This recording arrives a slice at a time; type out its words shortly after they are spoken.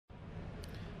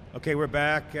Okay, we're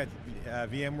back at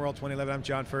VMworld 2011. I'm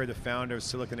John Furrier, the founder of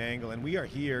SiliconAngle, and we are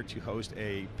here to host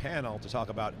a panel to talk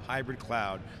about hybrid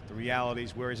cloud, the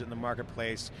realities, where is it in the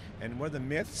marketplace, and what are the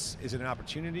myths, is it an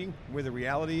opportunity, where the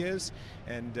reality is,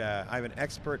 and I have an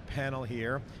expert panel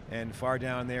here, and far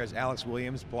down there is Alex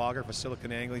Williams, blogger for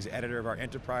SiliconAngle. He's editor of our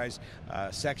enterprise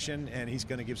section, and he's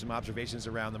going to give some observations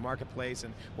around the marketplace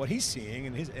and what he's seeing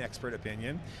in his expert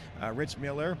opinion. Rich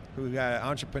Miller, who's an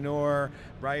entrepreneur,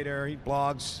 writer, he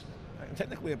blogs,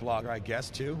 technically a blogger, I guess,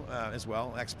 too, as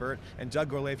well, expert. And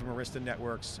Doug Gourlay from Arista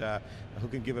Networks, who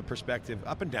can give a perspective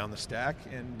up and down the stack.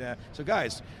 And so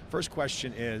guys, first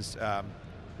question is,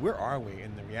 where are we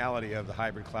in the reality of the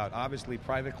hybrid cloud? Obviously,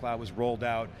 private cloud was rolled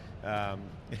out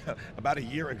about a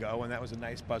year ago, and that was a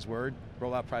nice buzzword,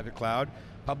 roll out private cloud.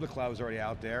 Public cloud was already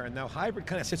out there, and now hybrid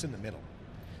kind of sits in the middle.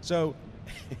 So,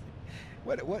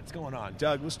 what's going on?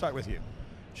 Doug, we'll start with you.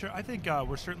 Sure, I think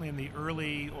we're certainly in the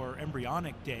early or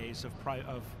embryonic days of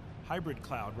hybrid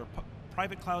cloud, where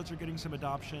private clouds are getting some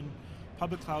adoption.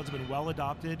 Public clouds have been well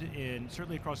adopted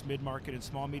certainly across mid-market and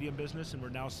small medium business, and we're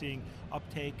now seeing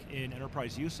uptake in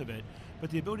enterprise use of it. But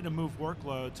the ability to move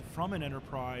workloads from an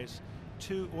enterprise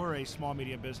or a small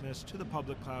medium business to the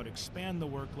public cloud, expand the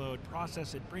workload,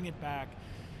 process it, bring it back,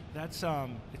 that's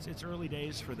it's early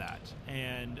days for that.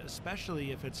 And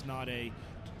especially if it's not a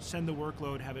send the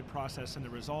workload, have it process, and the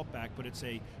result back, but it's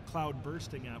a cloud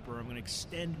bursting app where I'm going to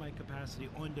extend my capacity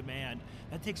on demand.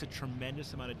 That takes a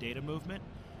tremendous amount of data movement,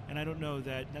 and I don't know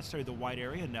that necessarily the wide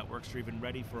area networks are even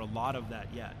ready for a lot of that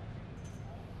yet.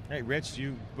 Hey, Rich,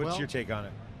 what's your take on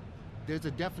it? There's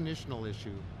a definitional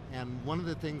issue, and one of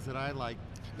the things that I like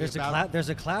there's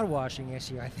a cloud washing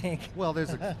issue, I think. Well,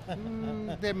 there's a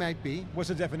there might be. What's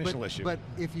the definitional issue? But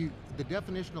the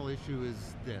definitional issue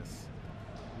is this: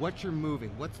 what you're moving,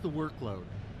 what's the workload?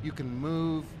 You can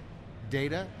move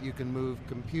data, you can move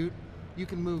compute, you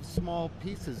can move small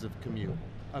pieces of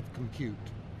compute.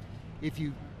 If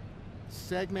you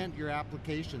segment your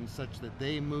applications such that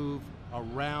they move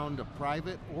around a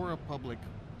private or a public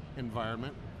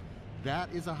environment, that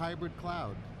is a hybrid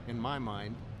cloud, in my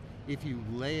mind. If you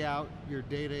lay out your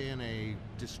data in a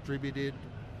distributed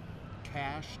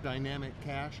cache, dynamic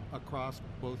cache, across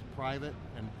both private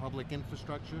and public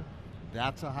infrastructure,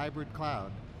 that's a hybrid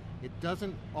cloud. It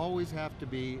doesn't always have to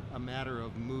be a matter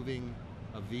of moving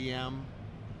a VM,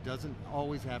 doesn't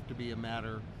always have to be a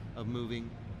matter of moving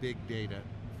big data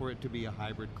for it to be a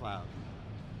hybrid cloud.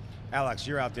 Alex,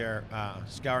 you're out there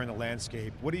scouring the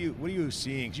landscape. What are you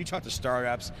seeing? 'Cause you talk to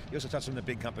startups, you also talk to some of the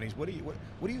big companies. What are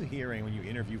you hearing when you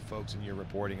interview folks and you're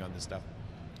reporting on this stuff?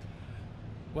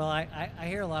 Well, I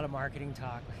hear a lot of marketing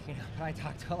talk. I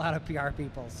talk to a lot of PR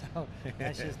people, so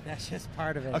that's just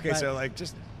part of it. Okay, so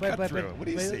just cut through it. What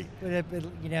do you see?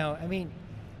 I mean,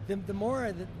 the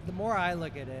more I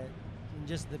look at it, and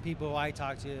just the people who I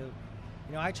talk to,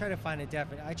 I try to find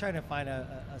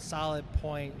a solid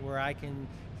point where I can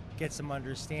get some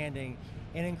understanding,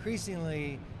 and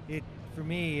increasingly, it for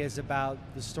me is about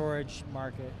the storage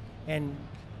market and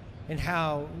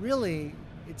how really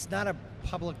it's not a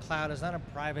public cloud, it's not a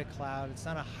private cloud, it's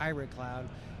not a hybrid cloud.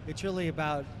 It's really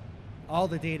about all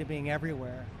the data being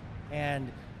everywhere,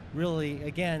 and really,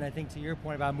 again, I think to your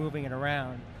point about moving it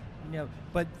around,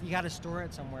 but you got to store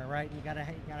it somewhere, right? You got to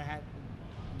have,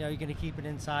 you're going to keep it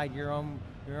inside your own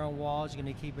walls. You're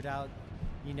going to keep it out,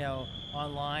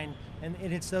 online, and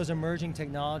it's those emerging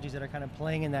technologies that are kind of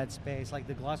playing in that space, like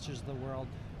the clusters of the world,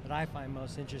 that I find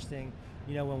most interesting.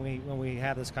 When we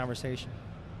have this conversation.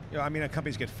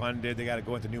 Companies get funded, they got to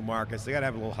go into new markets, they got to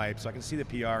have a little hype, so I can see the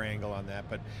PR angle on that,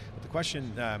 but the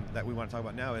question that we want to talk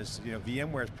about now is,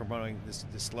 VMware is promoting this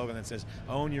slogan that says,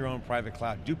 own your own private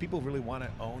cloud. Do people really want to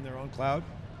own their own cloud?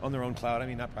 Own their own cloud,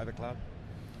 not private cloud?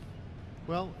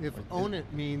 Well, if own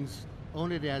it means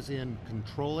own it as in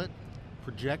control it,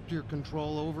 project your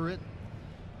control over it.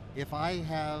 If I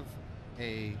have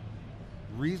a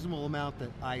reasonable amount that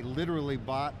I literally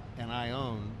bought and I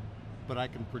own, but I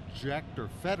can project or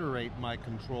federate my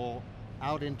control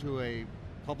out into a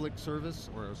public service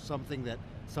or something that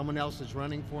someone else is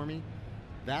running for me,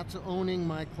 that's owning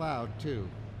my cloud too.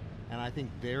 And I think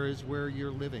there is where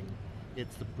you're living.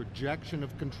 It's the projection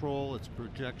of control, it's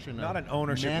projection of not an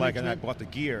ownership management. Like, and I bought the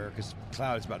gear, because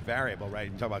cloud is about variable, right?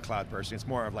 You talk about cloud bursting, it's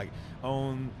more of like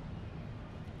own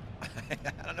I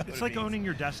don't know It's what like it means. owning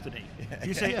your destiny. Yeah.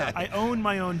 You say, Yeah. I own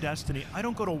my own destiny. I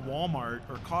don't go to Walmart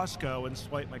or Costco and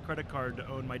swipe my credit card to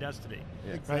own my destiny.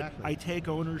 Yeah. Right? Exactly. I take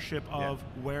ownership of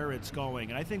where it's going.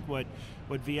 And I think what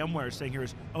VMware is saying here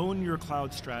is own your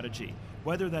cloud strategy.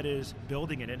 Whether that is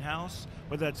building it in-house,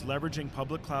 whether that's leveraging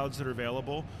public clouds that are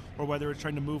available, or whether it's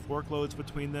trying to move workloads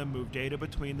between them, move data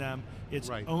between them. It's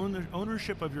Right.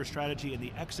 ownership of your strategy and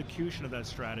the execution of that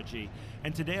strategy.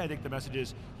 And today I think the message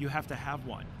is you have to have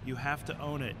one. You have to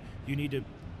own it. You need to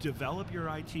develop your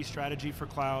IT strategy for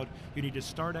cloud. You need to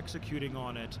start executing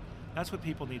on it. That's what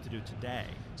people need to do today.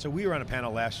 So we were on a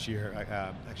panel last year,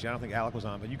 actually I don't think Alec was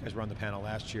on, but you guys were on the panel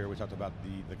last year, we talked about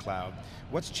the cloud.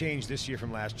 What's changed this year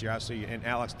from last year? Obviously, and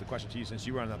Alex, the question to you, since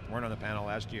you weren't on the panel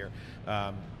last year,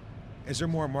 is there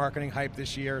more marketing hype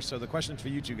this year? So the question for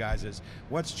you two guys is,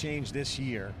 what's changed this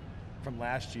year from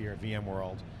last year at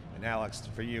VMworld? And Alex,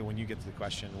 for you, when you get to the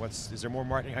question, is there more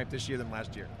marketing hype this year than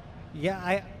last year?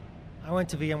 Yeah, I went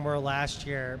to VMworld last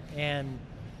year, and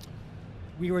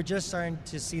we were just starting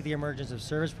to see the emergence of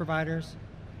service providers,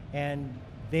 and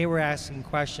they were asking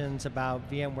questions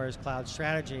about VMware's cloud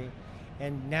strategy,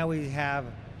 and now we have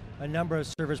a number of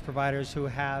service providers who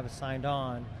have signed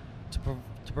on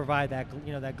to provide that,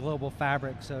 that global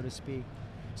fabric, so to speak.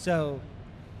 So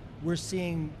we're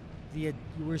seeing the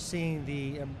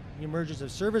emergence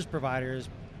of service providers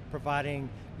providing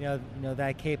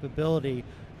that capability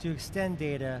to extend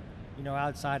data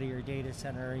outside of your data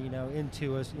center,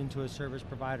 into a service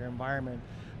provider environment.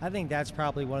 I think that's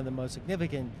probably one of the most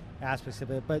significant aspects of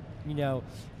it. But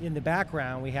in the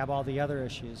background, we have all the other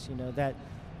issues, that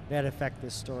affect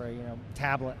this story.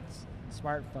 Tablets,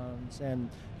 smartphones, and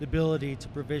the ability to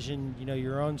provision,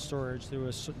 your own storage through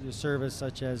a service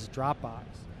such as Dropbox.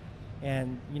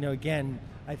 And again,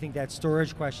 I think that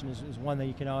storage question is one that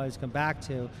you can always come back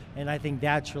to, and I think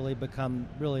that's really become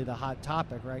the hot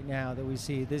topic right now that we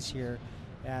see this year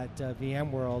at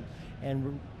VMworld.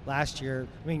 And last year,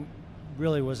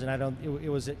 really wasn't. It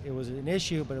was an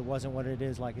issue, but it wasn't what it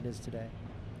is like it is today.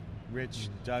 Rich,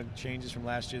 Doug, changes from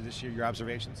last year, this year, your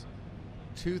observations?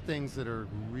 Two things that are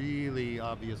really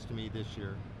obvious to me this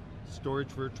year: storage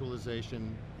virtualization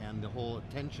and the whole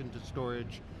attention to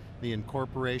storage, the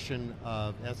incorporation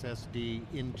of SSD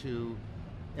into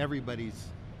everybody's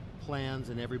plans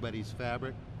and everybody's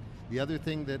fabric. The other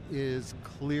thing that is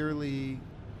clearly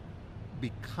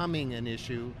becoming an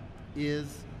issue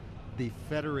is the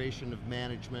federation of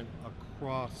management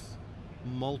across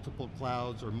multiple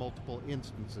clouds or multiple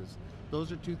instances.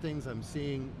 Those are two things I'm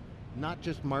seeing, not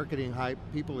just marketing hype,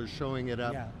 people are showing it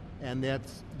up, and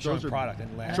that's showing product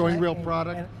and land. showing real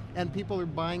product, and people are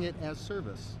buying it as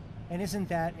service. And isn't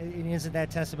that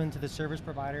testament to the service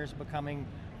providers becoming?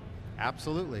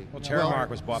 Absolutely. Well, Terramark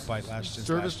was bought by last year.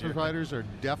 Service providers are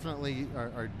definitely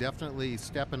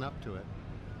stepping up to it,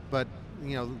 but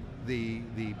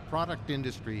the product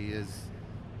industry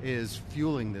is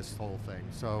fueling this whole thing.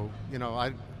 So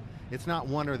it's not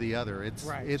one or the other. It's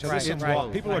right. It's, so it's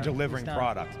both. people are delivering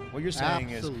product. What you're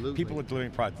saying Absolutely. is people are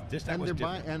delivering product. and they're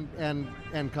buying,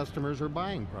 and customers are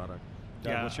buying product.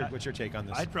 Doug, what's your take on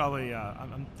this? I'd probably,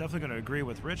 I'm definitely going to agree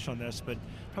with Rich on this, but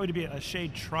probably to be a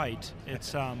shade trite,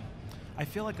 it's, I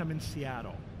feel like I'm in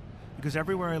Seattle, because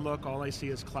everywhere I look, all I see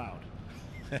is cloud.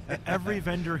 Every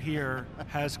vendor here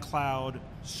has cloud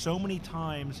so many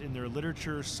times in their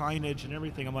literature, signage, and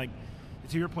everything. I'm like,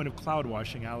 to your point of cloud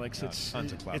washing, Alex,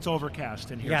 it's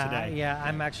overcast in here today. Yeah,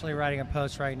 I'm actually writing a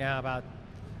post right now about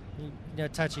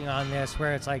touching on this,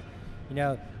 where it's like,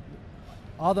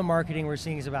 all the marketing we're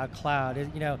seeing is about cloud.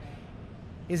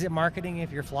 Is it marketing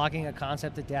if you're flogging a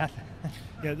concept to death?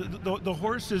 Yeah, the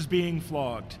horse is being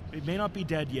flogged. It may not be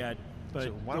dead yet, but so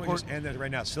why don't we just end that right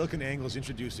now? SiliconAngle is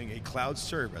introducing a cloud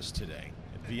service today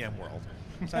at VMworld.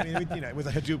 So I mean, with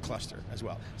a Hadoop cluster as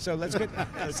well. So let's get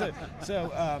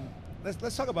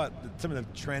let's talk about some of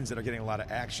the trends that are getting a lot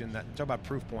of action. Talk about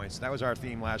proof points. That was our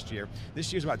theme last year.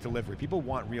 This year's about delivery. People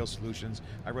want real solutions.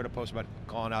 I wrote a post about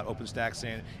calling out OpenStack,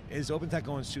 saying, is OpenStack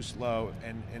going too slow,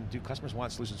 and do customers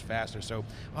want solutions faster? So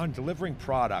on delivering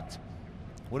product,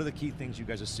 what are the key things you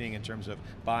guys are seeing in terms of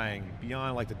buying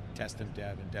beyond like the test and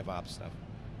dev and DevOps stuff?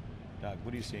 Doug,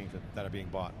 what are you seeing that are being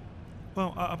bought?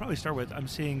 Well, I'll probably start with, I'm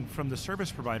seeing from the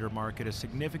service provider market a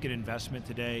significant investment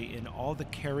today in all the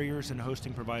carriers and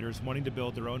hosting providers wanting to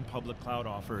build their own public cloud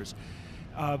offers.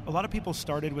 A lot of people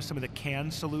started with some of the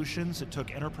CAN solutions that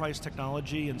took enterprise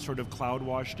technology and sort of cloud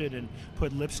washed it and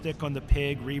put lipstick on the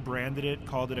pig, rebranded it,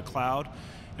 called it a cloud.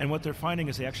 And what they're finding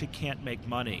is they actually can't make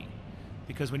money.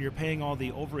 Because when you're paying all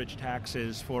the overage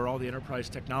taxes for all the enterprise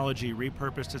technology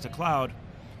repurposed as a cloud,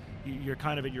 you're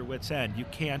kind of at your wit's end. You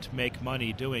can't make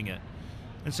money doing it.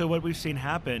 And so what we've seen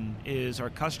happen is our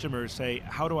customers say,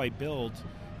 how do I build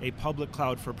a public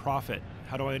cloud for profit?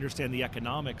 How do I understand the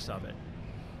economics of it?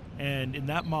 And in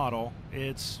that model,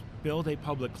 it's build a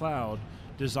public cloud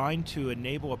designed to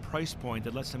enable a price point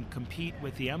that lets them compete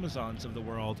with the Amazons of the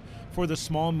world for the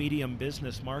small, medium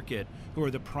business market, who are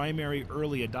the primary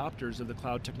early adopters of the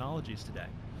cloud technologies today.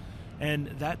 And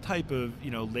that type of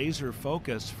laser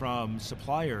focus from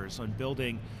suppliers on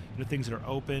building things that are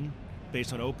open,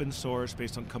 based on open source,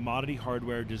 based on commodity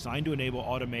hardware, designed to enable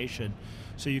automation,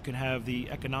 so you can have the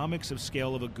economics of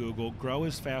scale of a Google, grow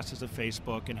as fast as a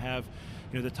Facebook, and have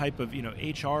the type of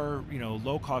HR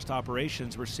low-cost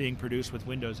operations we're seeing produced with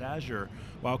Windows Azure,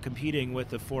 while competing with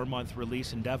the 4-month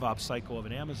release and DevOps cycle of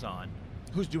an Amazon.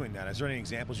 Who's doing that? Is there any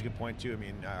examples you can point to? I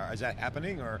mean, is that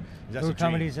happening, or is that some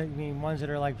companies? Ones that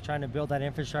are like trying to build that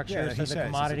infrastructure, so the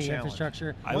commodity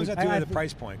infrastructure. What does that do with the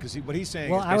price point? Because what he's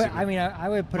saying. Well, is I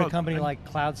would put a company like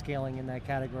Cloud Scaling in that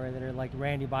category, that are like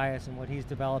Randy Bias and what he's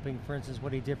developing. For instance,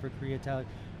 what he did for Korea,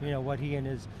 what he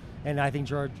and I think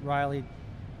George Riley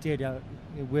did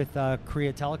with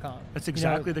Korea Telecom. That's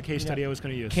exactly the case study I was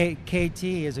going to use. KT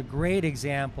is a great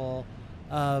example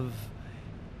of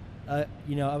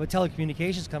of a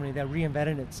telecommunications company that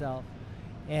reinvented itself,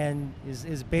 and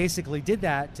is basically did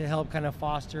that to help kind of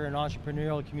foster an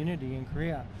entrepreneurial community in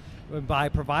Korea by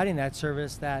providing that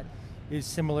service that is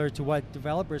similar to what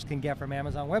developers can get from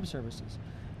Amazon Web Services.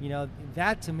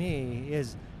 That to me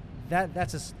is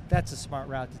that's a smart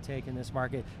route to take in this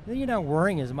market. You're not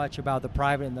worrying as much about the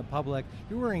private and the public.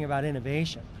 You're worrying about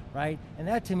innovation, right? And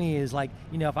that to me is like,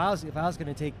 if I was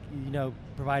going to take,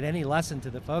 provide any lesson to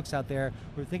the folks out there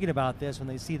who are thinking about this when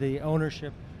they see the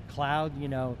ownership cloud,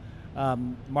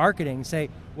 marketing, say,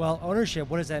 well, ownership,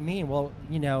 what does that mean? Well,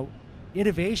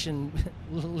 innovation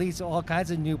leads to all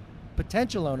kinds of new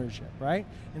potential ownership, right?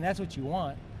 And that's what you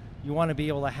want. You want to be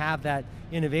able to have that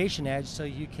innovation edge so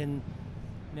you can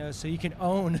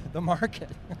own the market.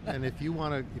 And if you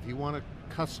want a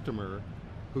customer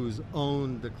who's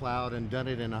owned the cloud and done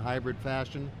it in a hybrid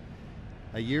fashion,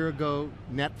 a year ago,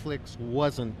 Netflix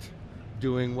wasn't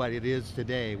doing what it is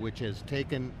today, which has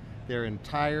taken their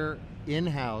entire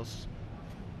in-house,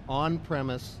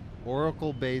 on-premise,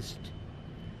 Oracle-based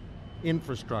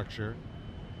infrastructure,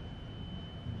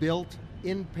 built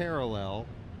in parallel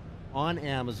on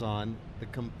Amazon, the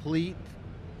complete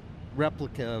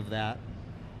replica of that,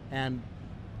 and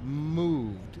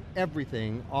moved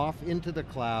everything off into the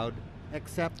cloud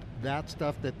except that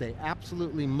stuff that they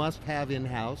absolutely must have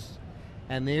in-house.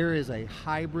 And there is a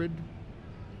hybrid.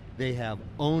 They have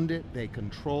owned it, they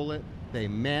control it, they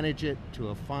manage it to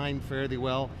a fine fairly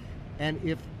well. And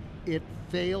if it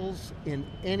fails in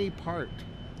any part,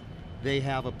 they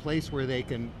have a place where they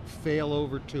can fail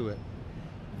over to it.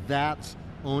 That's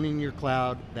owning your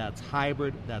cloud, that's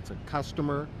hybrid, that's a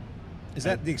customer. Is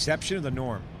that the exception or the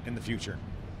norm in the future?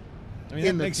 I mean,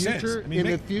 in that the makes future, sense. I mean,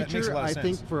 in the future, I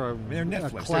think for they're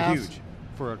Netflix, class, they're huge.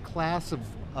 For a class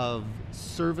of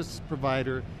service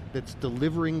provider that's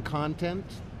delivering content,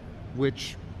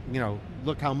 which,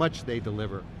 look how much they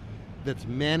deliver, that's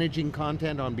managing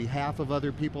content on behalf of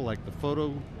other people, like the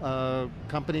photo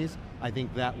companies, I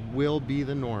think that will be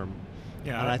the norm.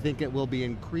 Yeah. And I think it will be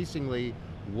increasingly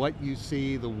what you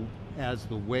see as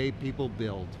the way people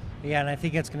build. Yeah, and I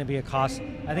think it's going to be a cost.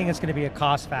 I think it's going to be a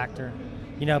cost factor.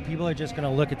 People are just going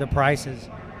to look at the prices.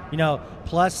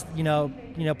 Plus the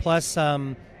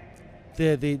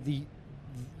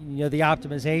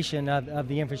optimization of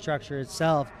the infrastructure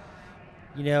itself.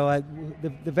 One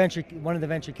of the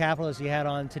venture capitalists you had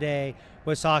on today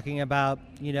was talking about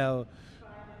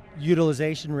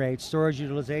utilization rates, storage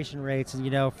utilization rates,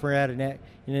 and for an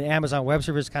Amazon Web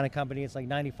Service kind of company, it's like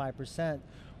 95%.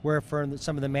 Where for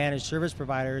some of the managed service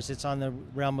providers, it's on the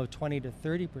realm of 20 to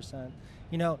 30%.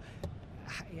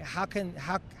 How can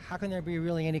there be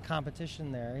really any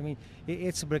competition there? I mean,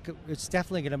 it's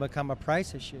definitely going to become a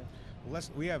price issue. Well,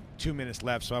 we have 2 minutes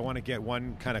left, so I want to get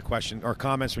one kind of question or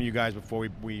comments from you guys before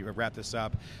we wrap this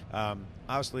up.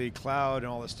 Obviously, cloud and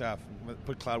all this stuff,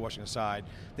 put cloud washing aside,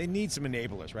 they need some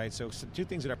enablers, right? So two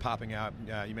things that are popping out,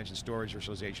 you mentioned storage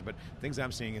virtualization, but things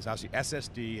I'm seeing is obviously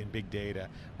SSD and big data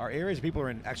are areas people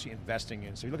are actually investing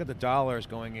in. So you look at the dollars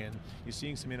going in, you're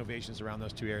seeing some innovations around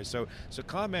those two areas. So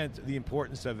comment the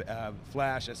importance of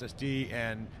flash, SSD,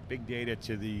 and big data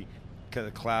to the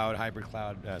hybrid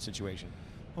cloud situation.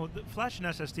 Well, the flash and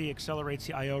SSD accelerates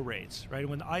the I/O rates, right? And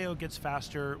when the I/O gets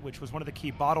faster, which was one of the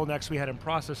key bottlenecks we had in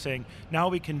processing, now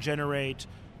we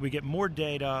get more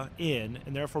data in,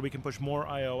 and therefore we can push more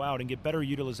I/O out and get better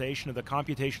utilization of the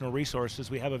computational resources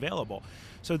we have available.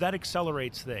 So that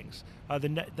accelerates things.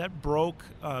 That broke,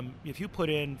 if you put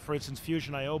in, for instance,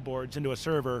 Fusion I/O boards into a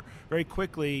server, very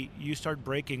quickly you start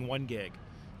breaking 1 gig.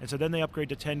 And so then they upgrade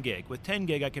to 10 gig. With 10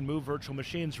 gig, I can move virtual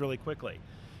machines really quickly.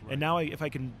 Right. And now if I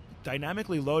can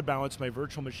dynamically load balance my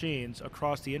virtual machines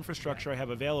across the infrastructure I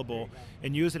have available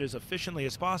and use it as efficiently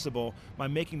as possible,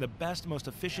 I'm making the best, most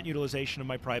efficient utilization of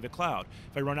my private cloud.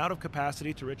 If I run out of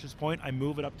capacity, to Rich's point, I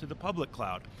move it up to the public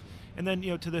cloud. And then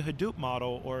to the Hadoop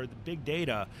model or the big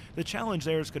data, the challenge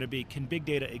there is going to be, can big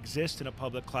data exist in a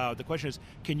public cloud? The question is,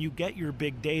 can you get your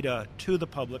big data to the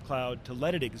public cloud to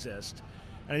let it exist?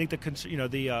 And I think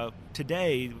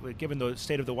today, given the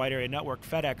state of the wide area network,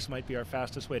 FedEx might be our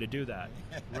fastest way to do that.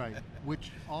 Right,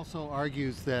 which also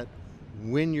argues that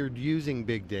when you're using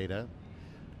big data,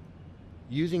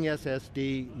 using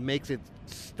SSD makes it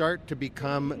start to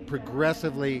become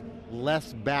progressively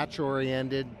less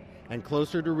batch-oriented and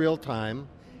closer to real time.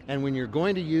 And when you're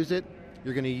going to use it,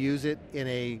 you're going to use it in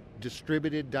a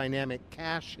distributed dynamic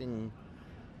caching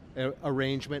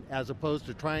arrangement as opposed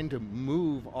to trying to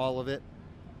move all of it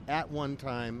at one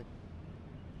time,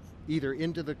 either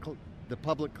into the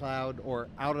public cloud or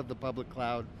out of the public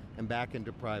cloud and back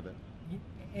into private.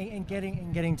 And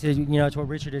getting to to what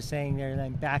Richard is saying there, and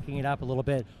then backing it up a little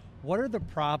bit. What are the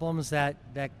problems that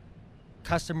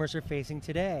customers are facing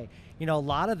today? A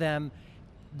lot of them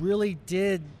really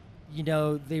did,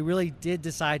 they really did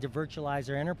decide to virtualize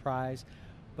their enterprise,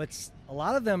 but a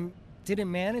lot of them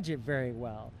didn't manage it very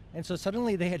well, and so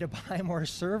suddenly they had to buy more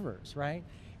servers, right?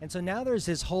 And so now there's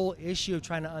this whole issue of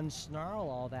trying to unsnarl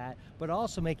all that, but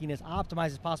also making it as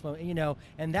optimized as possible,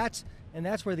 and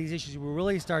that's where these issues will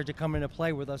really start to come into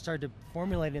play, where they'll start to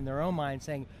formulate in their own mind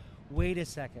saying, wait a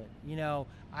second,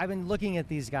 I've been looking at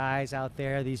these guys out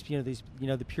there,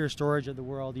 the Pure Storage of the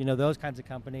world, those kinds of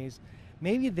companies.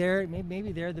 Maybe they're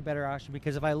the better option,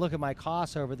 because if I look at my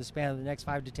costs over the span of the next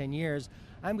 5 to 10 years,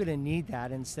 I'm going to need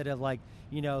that instead of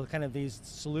kind of these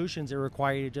solutions that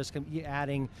require you to just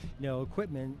adding,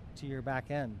 equipment to your back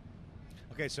end.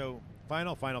 Okay, so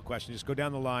final question. Just go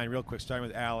down the line real quick, starting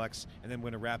with Alex, and then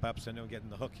we're going to wrap up, so I know we're getting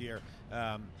the hook here.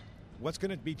 What's going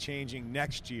to be changing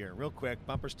next year? Real quick,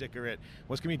 bumper sticker it.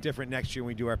 What's going to be different next year when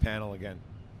we do our panel again?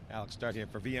 Alex, start here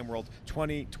for VMworld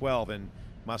 2012 in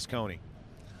Moscone.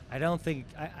 I don't think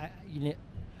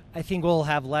I think we'll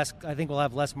have less. I think we'll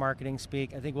have less marketing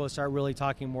speak. I think we'll start really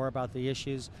talking more about the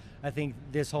issues. I think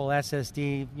this whole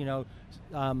SSD,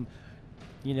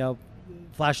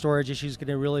 flash storage issue is going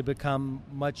to really become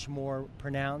much more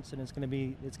pronounced, and it's going to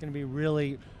be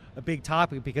really a big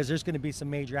topic, because there's going to be some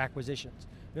major acquisitions.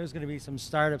 There's going to be some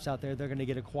startups out there. They're going to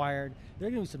get acquired. There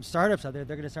are going to be some startups out there.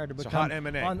 They're going to start to become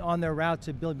on their route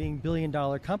to being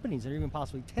billion-dollar companies, or even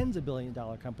possibly tens of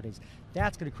billion-dollar companies.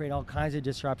 That's going to create all kinds of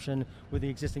disruption with the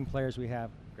existing players we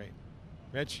have. Great,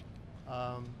 Rich.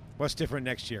 What's different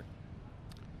next year?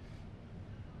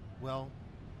 Well,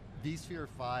 vSphere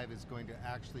 5 is going to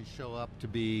actually show up to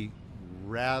be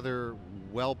rather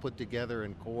well put together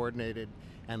and coordinated,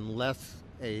 and less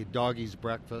a doggy's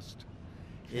breakfast.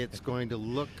 It's going to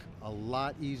look a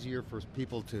lot easier for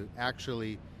people to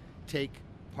actually take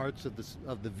parts of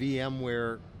the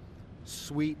VMware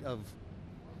suite of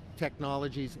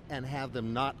technologies and have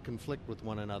them not conflict with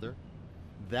one another.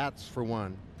 That's for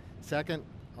one. Second,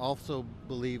 also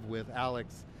believe with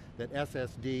Alex that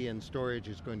SSD and storage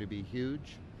is going to be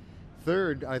huge.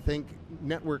 Third, I think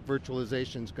network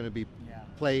virtualization is going to be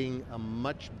playing a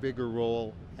much bigger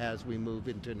role as we move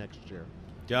into next year.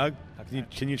 Doug,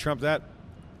 can you trump that?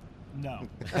 No,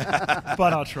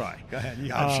 but I'll try. Go ahead.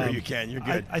 Yeah, I'm sure you can. You're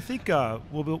good. I think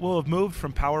we'll have moved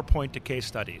from PowerPoint to case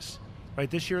studies. Right,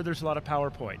 this year there's a lot of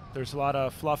PowerPoint. There's a lot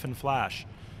of fluff and flash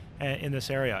in this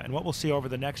area. And what we'll see over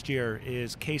the next year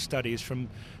is case studies from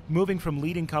moving from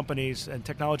leading companies and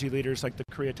technology leaders like the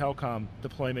Korea Telecom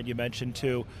deployment you mentioned,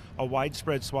 to a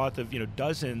widespread swath of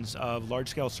dozens of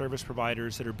large-scale service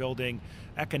providers that are building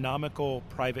economical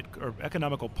private or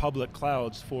economical public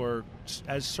clouds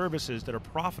as services that are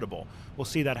profitable. We'll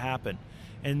see that happen.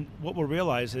 And what we'll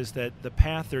realize is that the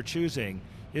path they're choosing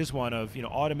is one of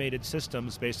automated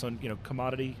systems based on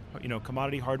commodity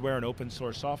hardware and open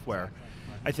source software.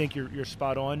 I think you're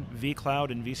spot on.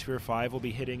 vCloud and vSphere 5 will be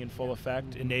hitting in full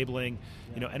effect, enabling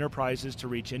enterprises to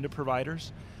reach into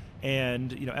providers,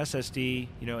 and SSD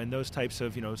and those types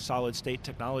of solid state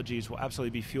technologies will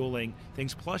absolutely be fueling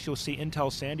things. Plus, you'll see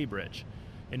Intel Sandy Bridge.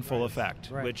 in full effect,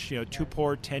 Right. which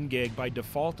 2-port, 10 gig by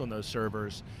default on those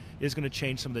servers is going to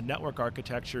change some of the network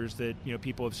architectures that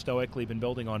people have stoically been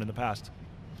building on in the past.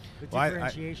 The Well,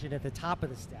 differentiation at the top of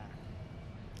the stack.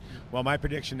 Well, my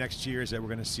prediction next year is that we're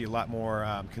going to see a lot more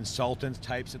consultant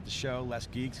types at the show, less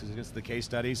geeks, because it's the case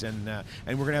studies, and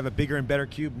we're going to have a bigger and better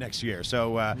CUBE next year.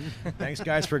 So thanks,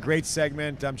 guys, for a great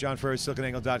segment. I'm John Furrier,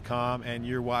 SiliconAngle.com, and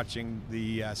you're watching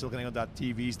the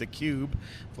SiliconAngle.tv's theCUBE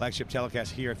flagship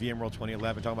telecast here at VMworld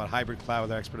 2011, talking about hybrid cloud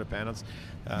with our expert panels.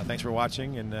 Thanks for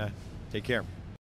watching, and take care.